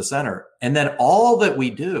becomes the center. And then all that we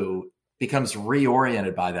do becomes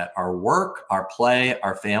reoriented by that, our work, our play,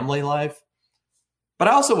 our family life. But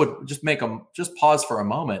I also would just pause for a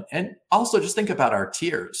moment and also just think about our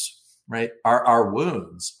tears, right? Our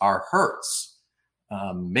wounds, our hurts,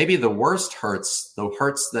 maybe the worst hurts, the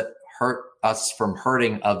hurts that hurt us from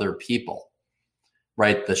hurting other people,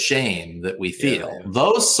 right? The shame that we feel,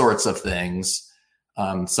 those sorts of things.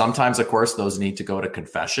 Sometimes, of course, those need to go to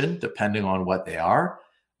confession, depending on what they are.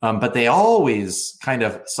 But they always kind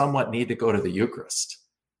of somewhat need to go to the Eucharist,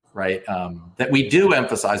 right? That we do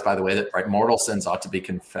emphasize, by the way, that right, mortal sins ought to be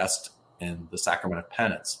confessed in the sacrament of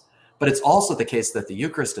penance. But it's also the case that the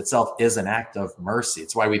Eucharist itself is an act of mercy.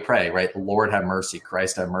 It's why we pray, right? Lord have mercy,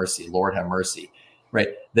 Christ have mercy, Lord have mercy, right?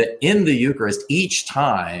 That in the Eucharist, each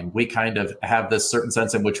time we kind of have this certain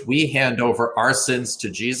sense in which we hand over our sins to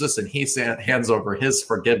Jesus and he hands over his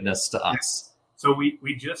forgiveness to us. So we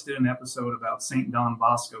just did an episode about St. Don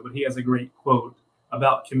Bosco, but he has a great quote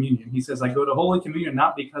about communion. He says, I go to Holy Communion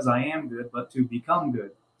not because I am good, but to become good.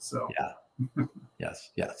 So yeah. Yes.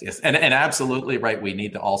 And absolutely right. We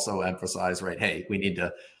need to also emphasize, right, hey, we need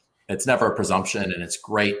to, it's never a presumption and it's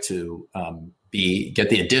great to get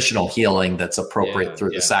the additional healing that's appropriate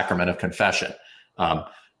through the sacrament of confession.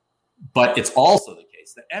 But it's also the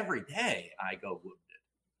case that every day I go wounded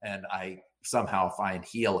and I somehow find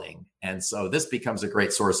healing. And so this becomes a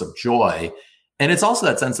great source of joy. And it's also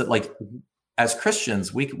that sense that like, as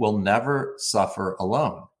Christians, we will never suffer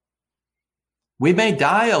alone. We may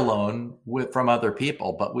die alone from other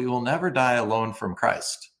people, but we will never die alone from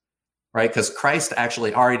Christ, right? Because Christ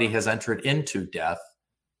actually already has entered into death.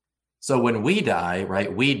 So when we die,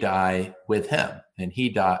 right, we die with him and he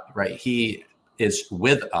is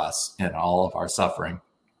with us in all of our suffering,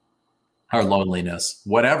 our loneliness,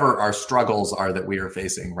 whatever our struggles are that we are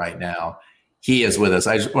facing right now, he is with us.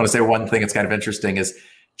 I just want to say one thing that's kind of interesting is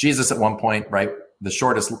Jesus at one point, right, the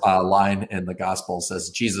shortest line in the gospel says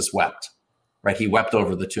Jesus wept, right? He wept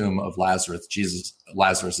over the tomb of Lazarus,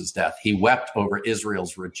 Lazarus's death. He wept over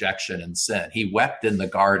Israel's rejection and sin. He wept in the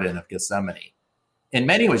Garden of Gethsemane. In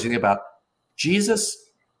many ways, you think about Jesus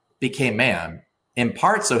became man in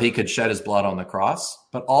part so he could shed his blood on the cross,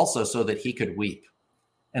 but also so that he could weep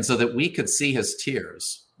and so that we could see his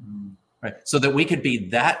tears, right? So that we could be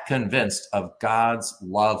that convinced of God's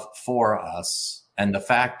love for us and the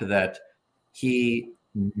fact that he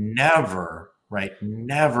never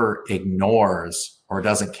ignores or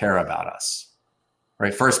doesn't care about us,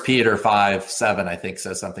 right? 1 Peter 5:7, I think,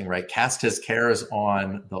 says something, right? Cast his cares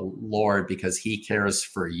on the Lord because he cares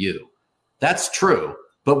for you. That's true.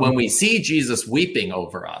 But when we see Jesus weeping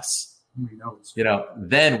over us,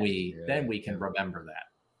 then we can remember that.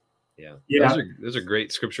 Yeah. Those are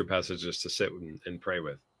great scripture passages to sit and pray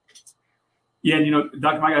with. Yeah. And,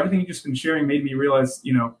 Dr. Mike, everything you've just been sharing made me realize,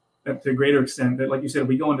 that to a greater extent that, like you said, if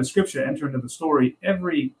we go into scripture, enter into the story,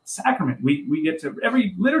 every sacrament, we get to,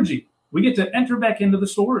 every liturgy, we get to enter back into the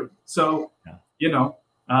story. So,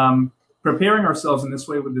 preparing ourselves in this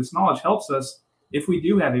way with this knowledge helps us. If we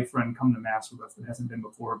do have a friend come to Mass with us that hasn't been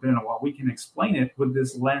before or been in a while, we can explain it with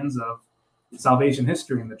this lens of salvation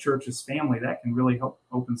history and the church's family. That can really help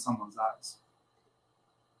open someone's eyes.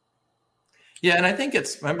 Yeah, and I think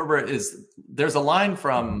there's a line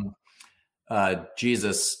from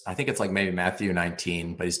Jesus, I think it's like maybe Matthew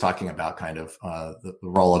 19, but he's talking about kind of the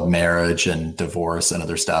role of marriage and divorce and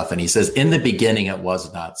other stuff. And he says, in the beginning, it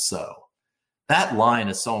was not so. That line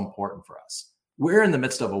is so important for us. We're in the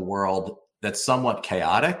midst of a world that's somewhat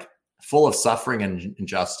chaotic, full of suffering and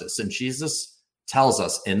injustice. And Jesus tells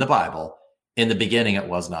us in the Bible, in the beginning, it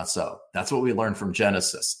was not so. That's what we learn from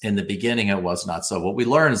Genesis. In the beginning, it was not so. What we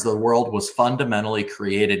learn is the world was fundamentally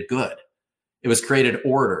created good. It was created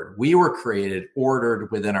ordered. We were created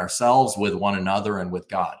ordered within ourselves, with one another, and with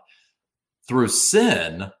God. Through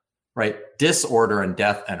sin, right, disorder and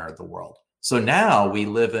death entered the world. So now we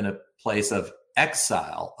live in a place of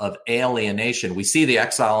exile, of alienation. We see the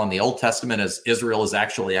exile in the Old Testament as Israel is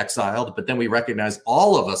actually exiled, but then we recognize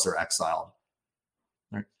all of us are exiled.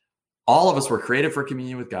 Right? All of us were created for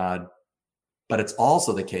communion with God, but it's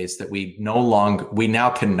also the case that we now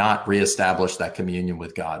cannot reestablish that communion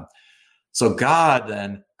with God. So God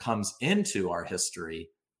then comes into our history,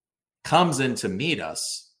 comes in to meet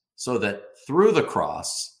us so that through the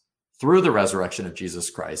cross, through the resurrection of Jesus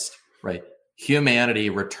Christ, right, humanity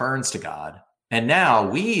returns to God. And now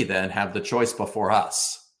we then have the choice before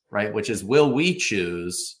us, right, which is, will we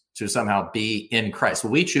choose to somehow be in Christ?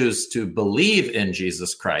 Will we choose to believe in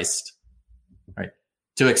Jesus Christ, right,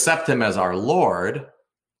 to accept him as our Lord,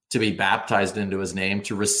 to be baptized into his name,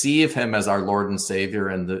 to receive him as our Lord and Savior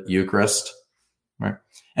in the Eucharist, right?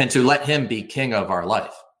 And to let him be king of our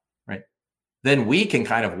life, right? Then we can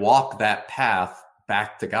kind of walk that path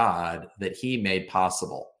back to God that he made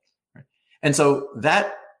possible. Right? And so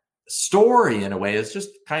that story, in a way, is just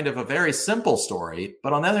kind of a very simple story,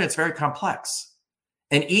 but on the other hand, it's very complex.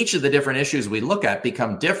 And each of the different issues we look at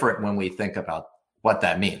become different when we think about what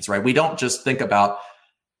that means, right? We don't just think about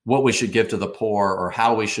what we should give to the poor or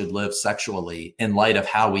how we should live sexually in light of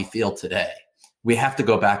how we feel today. We have to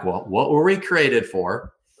go back. Well, what were we created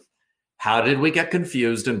for? How did we get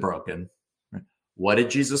confused and broken? What did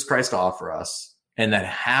Jesus Christ offer us? And then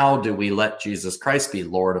how do we let Jesus Christ be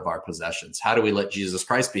Lord of our possessions? How do we let Jesus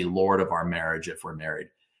Christ be Lord of our marriage if we're married?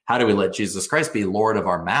 How do we let Jesus Christ be Lord of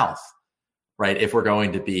our mouth, right, if we're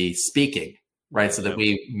going to be speaking, right, so that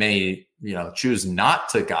we may, choose not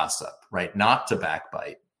to gossip, right, not to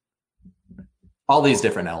backbite? All these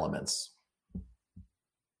different elements.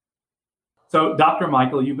 So, Dr.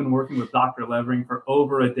 Michael, you've been working with Dr. Levering for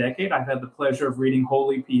over a decade. I've had the pleasure of reading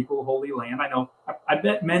Holy People, Holy Land. I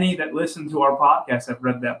bet many that listen to our podcast have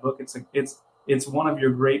read that book. It's one of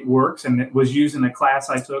your great works, and it was used in a class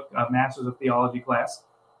I took, a Master's of Theology class.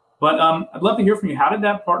 But I'd love to hear from you. How did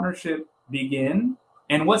that partnership begin,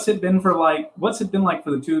 and what's it been like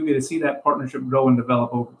for the two of you to see that partnership grow and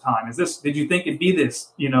develop over time? Did you think it'd be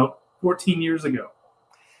this, 14 years ago?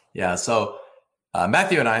 Yeah. So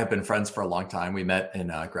Matthew and I have been friends for a long time. We met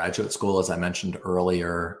in graduate school, as I mentioned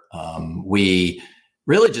earlier. We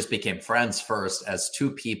really just became friends first as two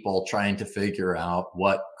people trying to figure out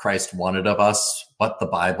what Christ wanted of us, what the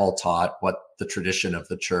Bible taught, what the tradition of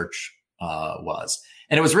the church was.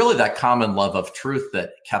 And it was really that common love of truth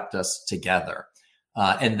that kept us together.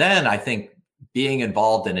 And then I think being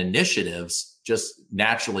involved in initiatives just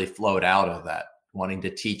naturally flowed out of that, wanting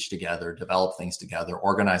to teach together, develop things together,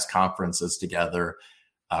 organize conferences together,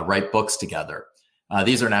 write books together.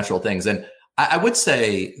 These are natural things. And I would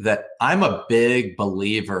say that I'm a big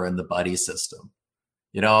believer in the buddy system.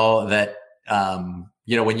 That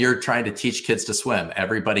when you're trying to teach kids to swim,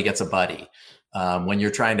 everybody gets a buddy. When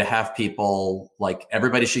you're trying to have people, like,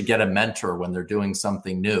 everybody should get a mentor when they're doing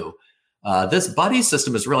something new. This buddy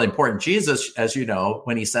system is really important. Jesus, as you know,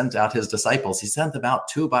 when he sent out his disciples, he sent them out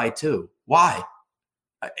 2 by 2. Why?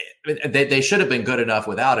 They should have been good enough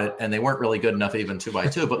without it, and they weren't really good enough even 2 by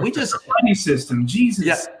 2. But we just buddy system, Jesus.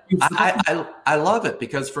 Yeah, I love it,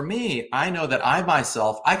 because for me, I know that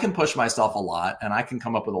I can push myself a lot, and I can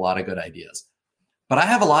come up with a lot of good ideas. But I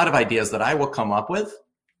have a lot of ideas that I will come up with,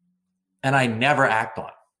 and I never act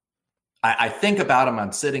on. I think about them.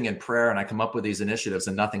 I'm sitting in prayer, and I come up with these initiatives,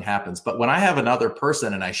 and nothing happens. But when I have another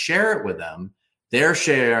person and I share it with them, they're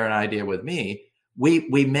sharing an idea with me.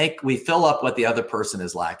 We fill up what the other person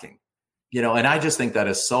is lacking, and I just think that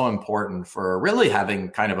is so important for really having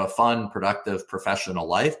kind of a fun, productive professional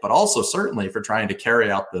life, but also certainly for trying to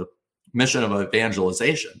carry out the mission of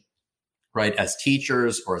evangelization, right? As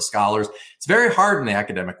teachers or as scholars, it's very hard in the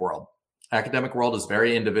academic world. Academic world is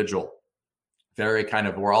very individual, very kind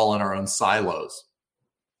of, we're all in our own silos.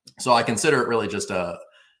 So I consider it really just a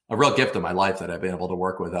real gift of my life that I've been able to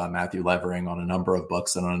work with Matthew Levering on a number of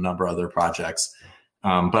books and on a number of other projects.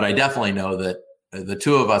 But I definitely know that the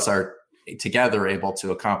two of us are together able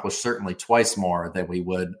to accomplish certainly twice more than we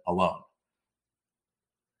would alone.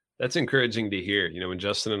 That's encouraging to hear. When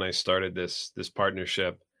Justin and I started this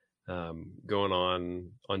partnership going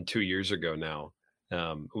on 2 years ago now,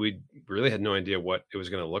 we really had no idea what it was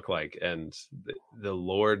going to look like. And the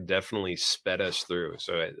Lord definitely sped us through.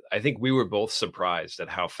 So I think we were both surprised at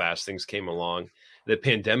how fast things came along. The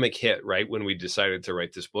pandemic hit right when we decided to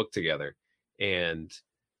write this book together. And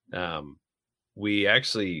we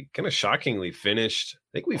actually kind of shockingly finished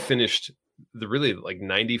the really like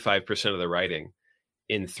 95% of the writing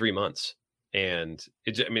in 3 months. And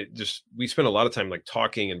we spent a lot of time like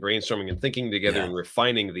talking and brainstorming and thinking together and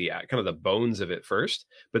refining the kind of the bones of it first.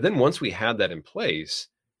 But then once we had that in place,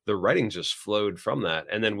 the writing just flowed from that.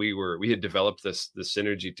 And then we had developed this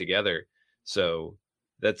synergy together. So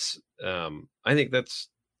that's I think that's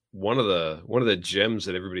one of the gems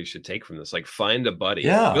that everybody should take from this. Like, find a buddy.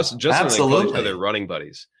 Yeah, just absolutely. Like they're running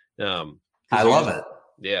buddies. I love it.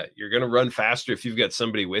 Yeah, you're gonna run faster if you've got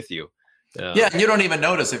somebody with you. Yeah, and you don't even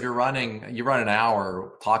notice if you run an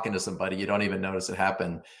hour talking to somebody, you don't even notice it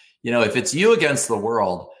happen. If it's you against the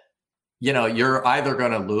world, you're either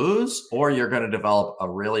going to lose or you're going to develop a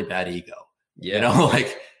really bad ego. Yeah.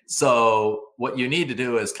 So what you need to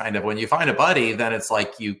do is kind of, when you find a buddy, then it's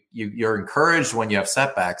like you're encouraged when you have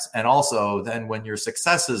setbacks, and also then when your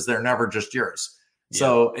successes, they're never just yours. Yeah.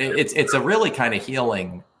 So it's a really kind of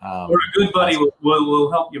healing. Or a good buddy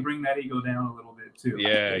will help you bring that ego down a little bit too.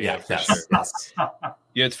 Yeah, for sure. Yes.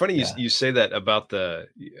 Yeah, it's funny you say that about the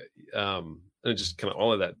just kind of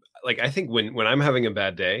all of that. Like, I think when I'm having a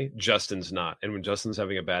bad day, Justin's not, and when Justin's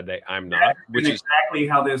having a bad day, I'm not. Which is exactly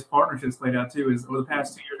how this partnership's played out too. Is over the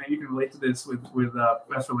past 2 years, and you can relate to this with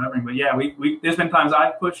Professor Levering. But yeah, we there's been times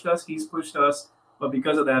I've pushed us, he's pushed us, but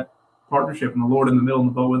because of that partnership and the Lord in the middle in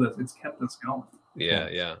the boat with us, it's kept us going.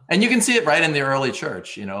 Yeah. And you can see it right in the early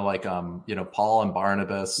church, Paul and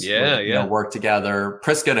Barnabas work together.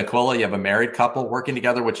 Prisca and Aquila, you have a married couple working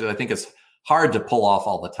together, which I think is hard to pull off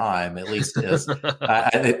all the time, at least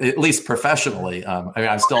at least professionally.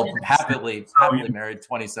 I'm still happily married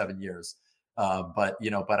 27 years. But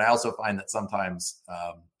I also find that sometimes,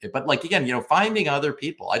 finding other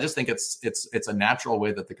people, I just think it's a natural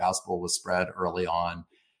way that the gospel was spread early on.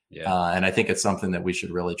 Yeah. And I think it's something that we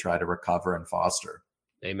should really try to recover and foster.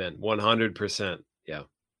 Amen. 100%. Yeah.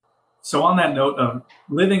 So on that note of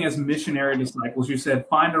living as missionary disciples, you said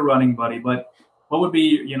find a running buddy, but what would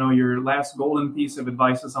be, your last golden piece of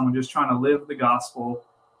advice to someone just trying to live the gospel?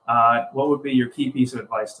 What would be your key piece of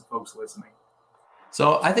advice to folks listening?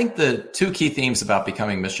 So I think the two key themes about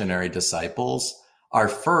becoming missionary disciples are,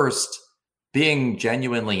 first, being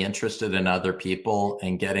genuinely interested in other people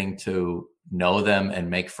and getting to know them and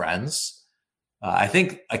make friends. I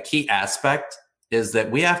think a key aspect is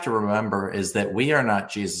that we have to remember is that we are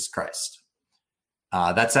not Jesus Christ.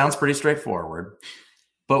 That sounds pretty straightforward,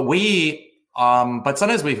 but but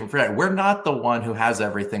sometimes we forget we're not the one who has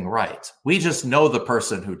everything right. We just know the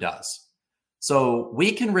person who does. So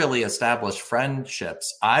we can really establish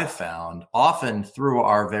friendships, I've found, often through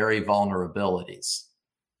our very vulnerabilities.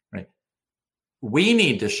 We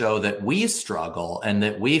need to show that we struggle and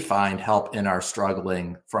that we find help in our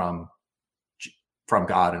struggling from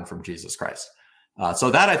God and from Jesus Christ. So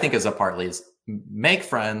that, I think, is a partly is make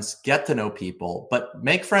friends, get to know people, but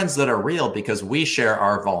make friends that are real, because we share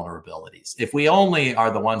our vulnerabilities. If we only are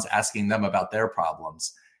the ones asking them about their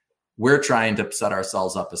problems, we're trying to set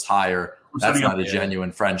ourselves up as higher. That's not a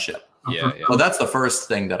genuine friendship. Yeah. So that's the first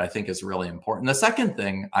thing that I think is really important. The second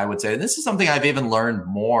thing I would say, and this is something I've even learned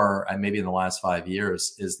more, and maybe in the last 5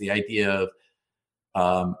 years, is the idea of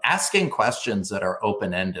asking questions that are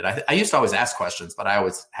open-ended. I used to always ask questions, but I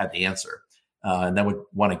always had the answer and then would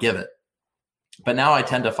want to give it. But now I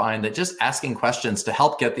tend to find that just asking questions to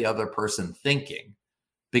help get the other person thinking,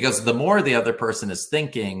 because the more the other person is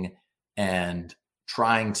thinking and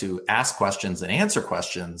trying to ask questions and answer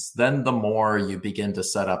questions, then the more you begin to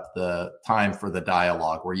set up the time for the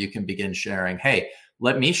dialogue where you can begin sharing, hey,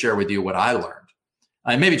 let me share with you what I learned.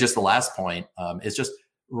 And maybe just the last point is just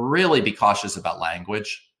really be cautious about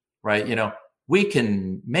language, right? We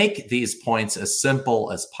can make these points as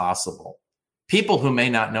simple as possible. People who may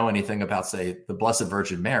not know anything about, say, the Blessed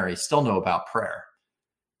Virgin Mary still know about prayer,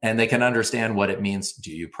 and they can understand what it means. Do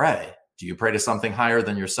you pray? Do you pray to something higher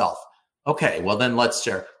than yourself? Okay, well, then let's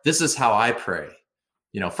share. This is how I pray.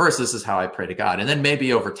 First, this is how I pray to God. And then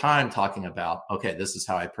maybe over time talking about, okay, this is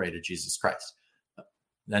how I pray to Jesus Christ.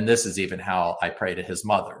 Then this is even how I pray to his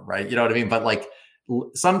mother, right? You know what I mean? But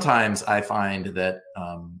sometimes I find that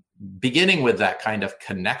beginning with that kind of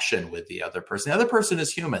connection with the other person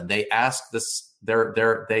is human. They ask this,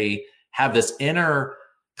 they have this inner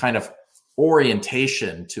kind of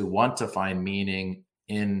orientation to want to find meaning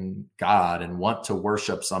in God and want to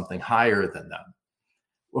worship something higher than them.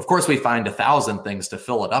 Of course, we find 1,000 things to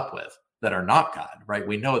fill it up with that are not God, right?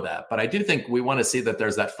 We know that. But I do think we want to see that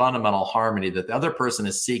there's that fundamental harmony, that the other person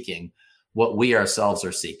is seeking what we ourselves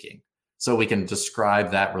are seeking, so we can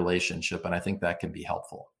describe that relationship. And I think that can be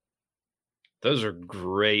helpful. Those are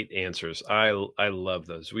great answers. I love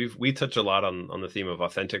those. We touch a lot on the theme of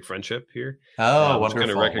authentic friendship here. Oh, wonderful. Just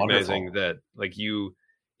kind of recognizing that,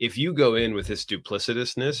 if you go in with this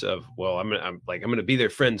duplicitousness of, well, I'm gonna be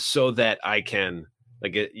their friend so that I can,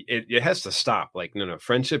 it has to stop. No,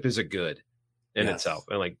 friendship is a good in itself,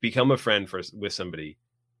 and become a friend with somebody,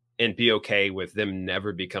 and be okay with them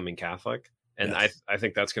never becoming Catholic. And I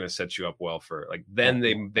think that's going to set you up well for then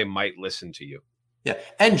they might listen to you. Yeah.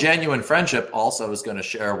 And genuine friendship also is going to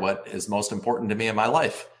share what is most important to me in my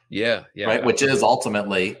life. Yeah. Yeah. Right. Which is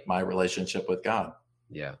ultimately my relationship with God.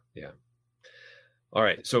 Yeah. Yeah. All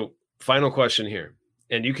right. So final question here.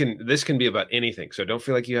 And this can be about anything. So don't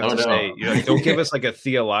feel like you have to say, don't give us a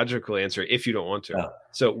theological answer if you don't want to. No.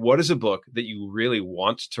 So what is a book that you really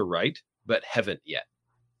want to write, but haven't yet?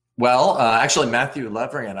 Well, actually, Matthew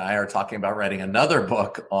Levering and I are talking about writing another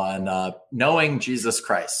book on knowing Jesus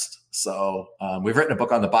Christ. So we've written a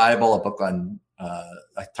book on the Bible, a book on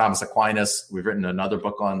Thomas Aquinas. We've written another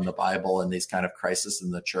book on the Bible and these kind of crises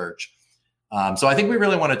in the church. So I think we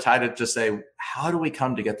really want to try to just say, how do we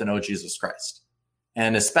come to get to know Jesus Christ?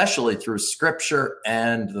 And especially through Scripture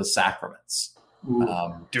and the sacraments.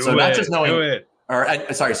 Not just knowing,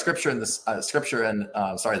 Scripture and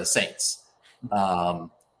the saints.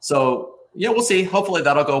 So we'll see. Hopefully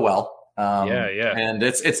that'll go well. Yeah. And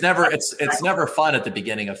it's never fun at the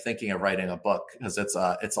beginning of thinking of writing a book, because it's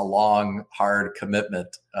a long, hard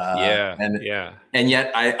commitment. And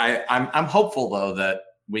yet I'm hopeful though that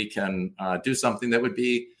we can do something that would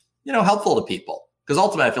be helpful to people, because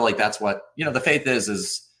ultimately I feel like that's what the faith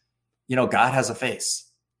is God has a face,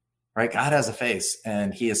 right? God has a face,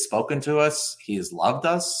 and He has spoken to us. He has loved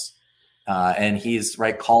us. And He's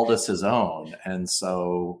called us His own. And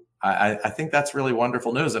so I think that's really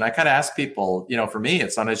wonderful news. And I kind of ask people, for me,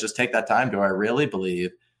 it's sometimes just take that time. Do I really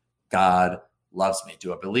believe God loves me?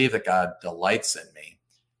 Do I believe that God delights in me?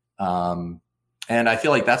 And I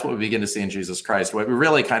feel like that's what we begin to see in Jesus Christ. We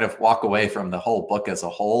really kind of walk away from the whole book as a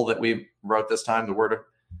whole that we wrote this time. The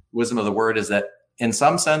wisdom of the word is that in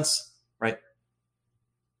some sense, right,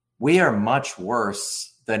 we are much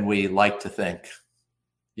worse than we like to think,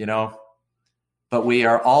 but we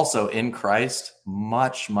are also in Christ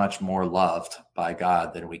much, much more loved by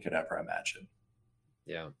God than we could ever imagine.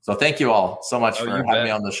 Yeah. So thank you all so much for having me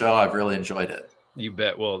on the show. I've really enjoyed it. You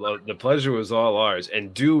bet. Well, the pleasure was all ours.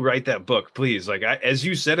 And do write that book, please. As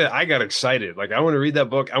you said it, I got excited. I want to read that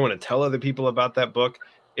book. I want to tell other people about that book.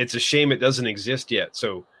 It's a shame it doesn't exist yet.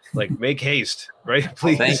 So make haste, right?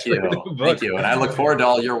 Please. Thank you. Thank you. And I look forward to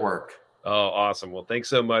all your work. Oh, awesome. Well, thanks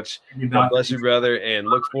so much. God bless you, brother. And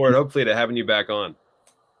look forward, hopefully, to having you back on.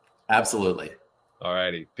 Absolutely. All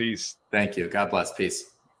righty. Peace. Thank you. God bless. Peace.